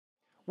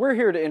We're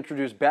here to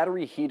introduce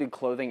battery-heated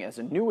clothing as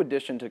a new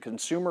addition to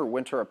consumer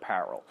winter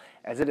apparel,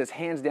 as it is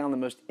hands down the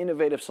most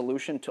innovative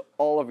solution to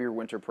all of your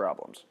winter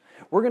problems.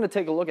 We're going to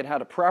take a look at how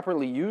to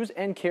properly use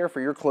and care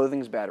for your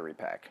clothing's battery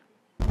pack.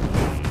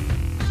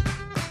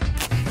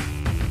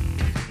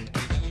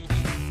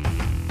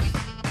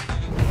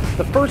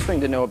 The first thing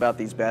to know about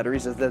these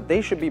batteries is that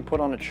they should be put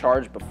on a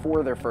charge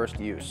before their first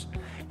use.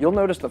 You'll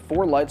notice the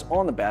 4 lights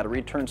on the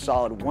battery turn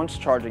solid once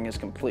charging is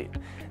complete.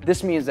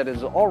 This means that it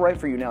is alright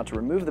for you now to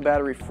remove the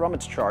battery from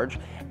its charge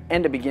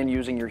and to begin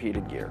using your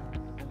heated gear.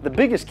 The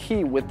biggest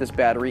key with this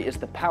battery is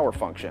the power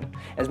function,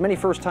 as many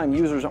first-time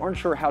users aren't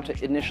sure how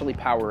to initially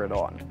power it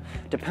on.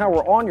 To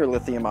power on your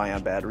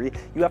lithium-ion battery,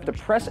 you have to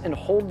press and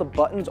hold the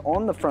buttons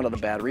on the front of the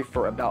battery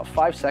for about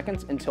 5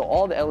 seconds until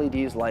all the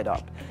LEDs light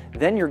up.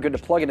 Then you're good to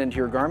plug it into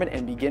your garment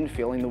and begin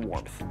feeling the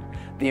warmth.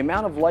 The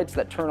amount of lights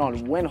that turn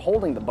on when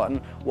holding the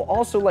button will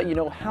also let you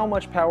know how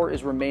much power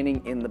is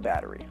remaining in the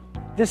battery.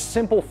 This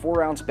simple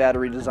 4-ounce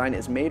battery design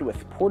is made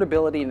with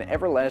portability and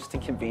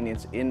everlasting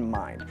convenience in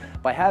mind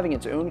by having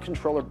its own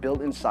controller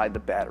built inside the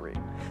battery.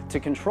 To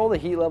control the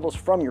heat levels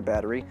from your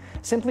battery,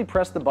 simply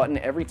press the button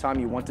every time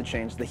you want to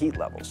change the heat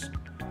levels.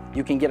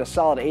 You can get a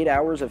solid 8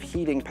 hours of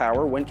heating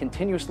power when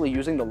continuously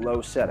using the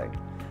low setting,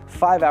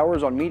 5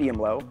 hours on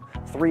medium-low,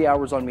 3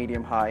 hours on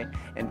medium-high,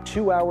 and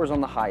 2 hours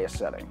on the highest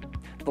setting.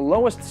 The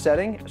lowest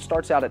setting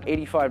starts out at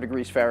 85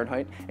 degrees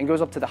Fahrenheit and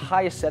goes up to the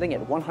highest setting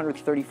at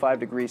 135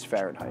 degrees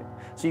Fahrenheit,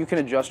 so you can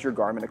adjust your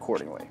garment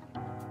accordingly.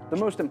 The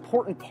most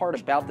important part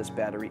about this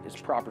battery is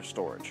proper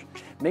storage.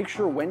 Make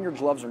sure when your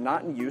gloves are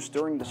not in use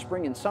during the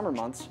spring and summer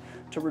months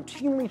to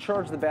routinely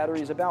charge the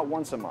batteries about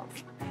once a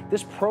month.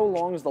 This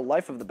prolongs the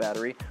life of the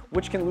battery,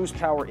 which can lose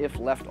power if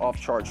left off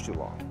charge too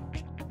long.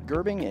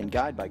 Gerbing and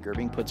Guide by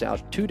Gerbing puts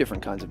out 2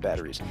 different kinds of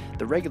batteries.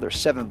 The regular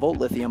 7-volt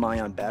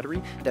lithium-ion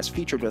battery that's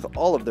featured with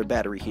all of their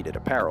battery-heated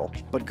apparel.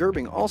 But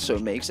Gerbing also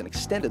makes an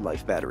extended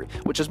life battery,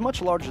 which is much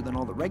larger than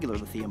all the regular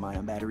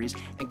lithium-ion batteries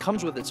and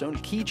comes with its own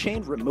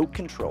keychain remote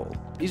control.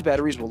 These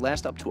batteries will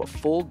last up to a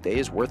full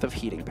day's worth of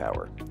heating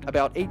power,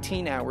 about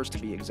 18 hours to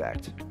be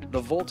exact.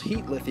 The Volt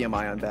Heat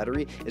lithium-ion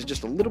battery is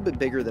just a little bit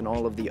bigger than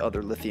all of the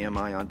other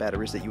lithium-ion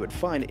batteries that you would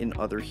find in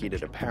other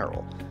heated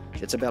apparel.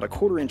 It's about a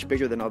 1/4 inch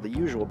bigger than all the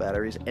usual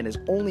batteries and is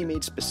only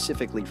made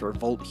specifically for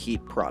Volt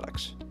Heat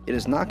products. It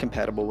is not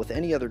compatible with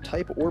any other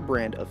type or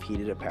brand of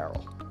heated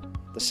apparel.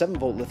 The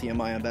 7-volt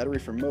lithium-ion battery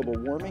for mobile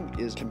warming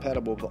is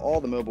compatible with all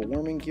the mobile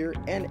warming gear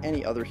and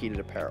any other heated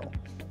apparel.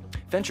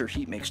 Venture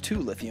Heat makes 2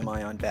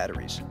 lithium-ion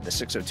batteries, the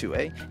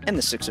 602A and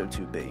the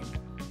 602B.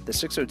 The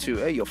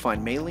 602A you'll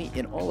find mainly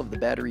in all of the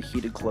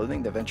battery-heated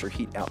clothing that Venture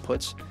Heat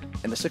outputs,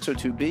 and the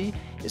 602B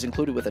is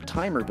included with a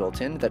timer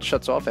built in that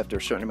shuts off after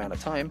a certain amount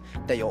of time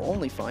that you'll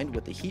only find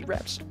with the heat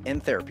wraps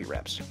and therapy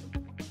wraps.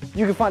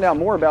 You can find out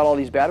more about all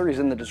these batteries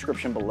in the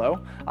description below.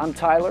 I'm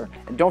Tyler,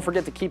 and don't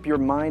forget to keep your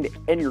mind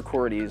and your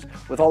core at ease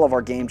with all of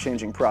our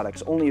game-changing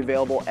products only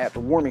available at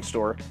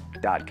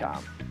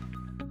thewarmingstore.com.